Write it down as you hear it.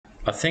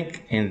I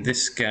think in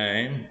this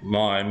game,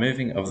 my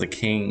moving of the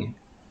king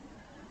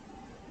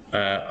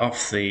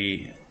off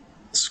the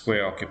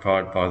square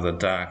occupied by the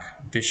dark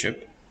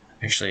bishop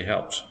actually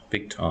helped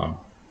big time.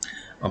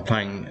 I'm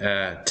playing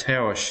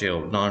Tower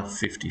Shield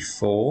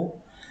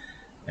 954,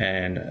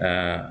 and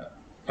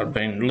I've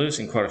been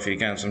losing quite a few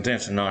games. I'm down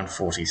to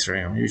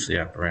 943. I'm usually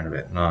up around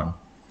about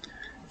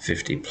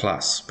 950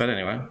 plus. But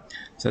anyway,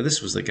 so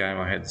this was the game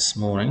I had this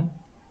morning.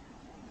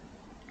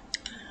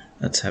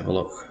 Let's have a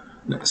look.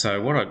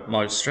 So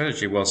my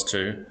strategy was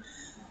to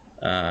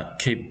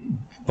keep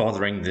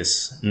bothering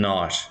this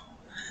knight.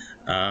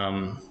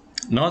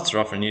 Knights are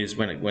often used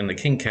when the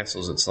king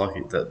castles. It's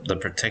like the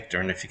protector,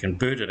 and if you can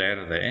boot it out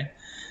of there,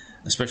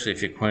 especially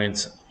if your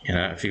queen's,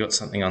 if you got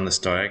something on this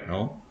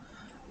diagonal,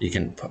 you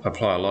can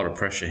apply a lot of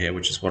pressure here,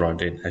 which is what I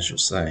did, as you'll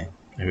see.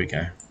 Here we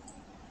go.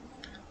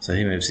 So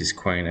he moves his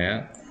queen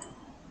out.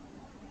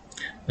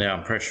 Now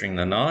I'm pressuring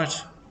the knight.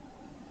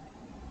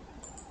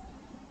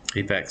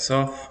 He backs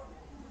off.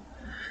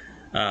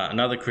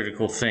 Another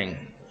critical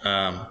thing,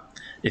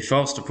 if I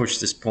was to push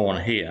this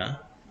pawn here,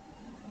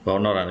 well,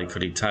 not only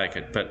could he take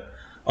it, but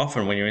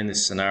often when you're in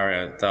this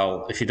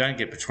scenario, if you don't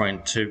get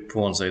between two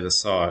pawns either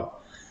side,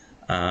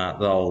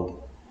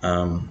 they'll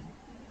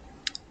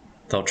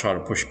try to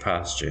push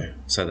past you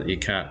so that you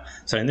can't.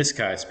 So in this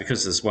case,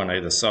 because there's one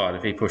either side,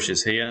 if he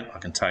pushes here, I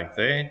can take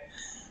there,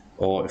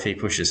 or if he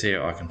pushes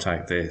here, I can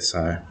take there.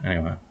 So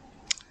anyway,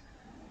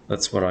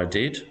 that's what I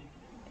did.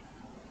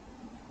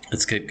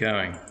 Let's keep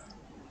going.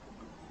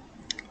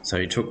 So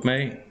he took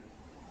me.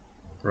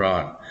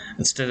 Right.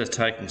 Instead of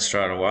taking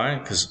straight away,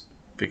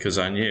 because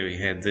I knew he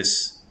had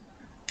this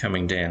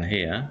coming down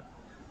here,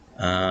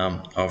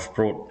 I've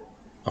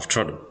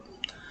tried to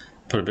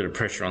put a bit of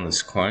pressure on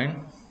this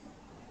queen.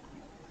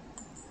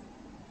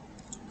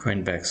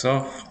 Queen backs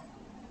off.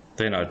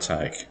 Then I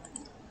take.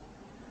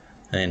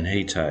 Then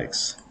he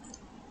takes.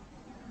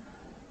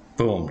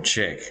 Boom,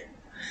 check.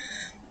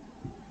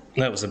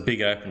 That was a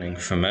big opening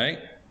for me.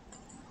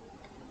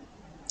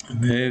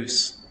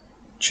 Moves,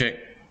 check.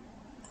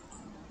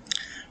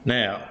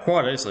 Now,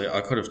 quite easily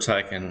I could have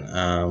taken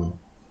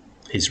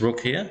his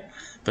rook here,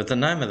 but the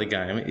name of the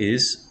game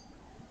is,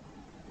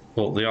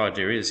 well, the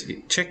idea is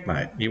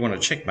checkmate. You want to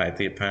checkmate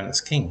the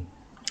opponent's king.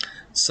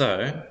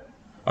 So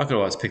I could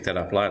always pick that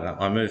up later.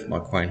 I moved my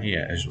queen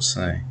here, as you'll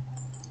see.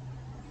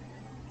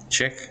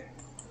 Check.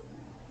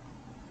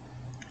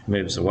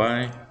 Moves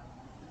away.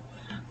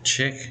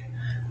 Check.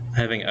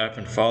 Having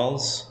open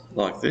folds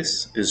like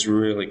this is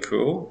really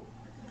cool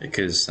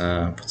because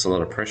it puts a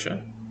lot of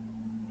pressure.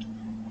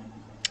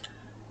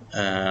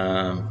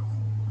 Here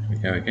we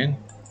go again.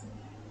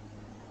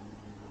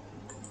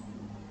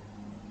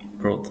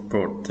 Brought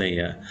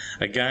the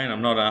again,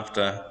 I'm not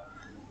after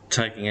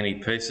taking any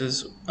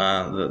pieces.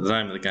 The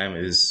name of the game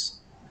is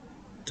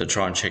to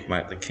try and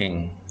checkmate the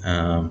king.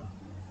 And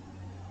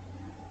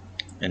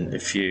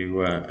if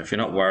you're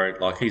not worried,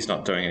 like he's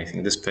not doing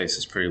anything, this piece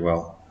is pretty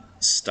well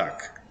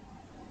stuck.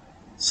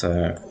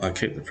 So I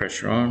keep the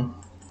pressure on,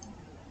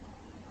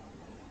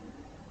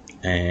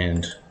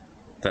 and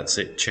that's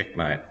it,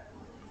 checkmate.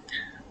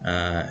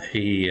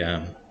 He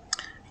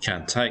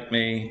can't take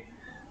me.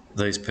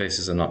 These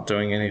pieces are not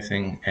doing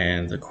anything,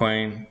 and the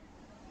queen,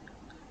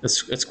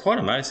 it's quite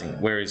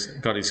amazing where he's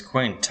got his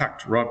queen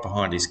tucked right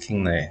behind his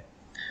king there.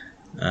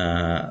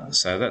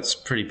 So that's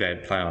pretty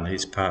bad play on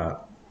his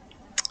part.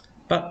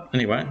 But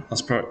anyway, I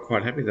was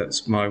quite happy.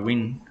 That's my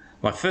win,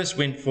 my first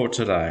win for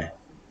today.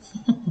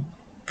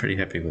 Pretty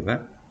happy with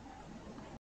that.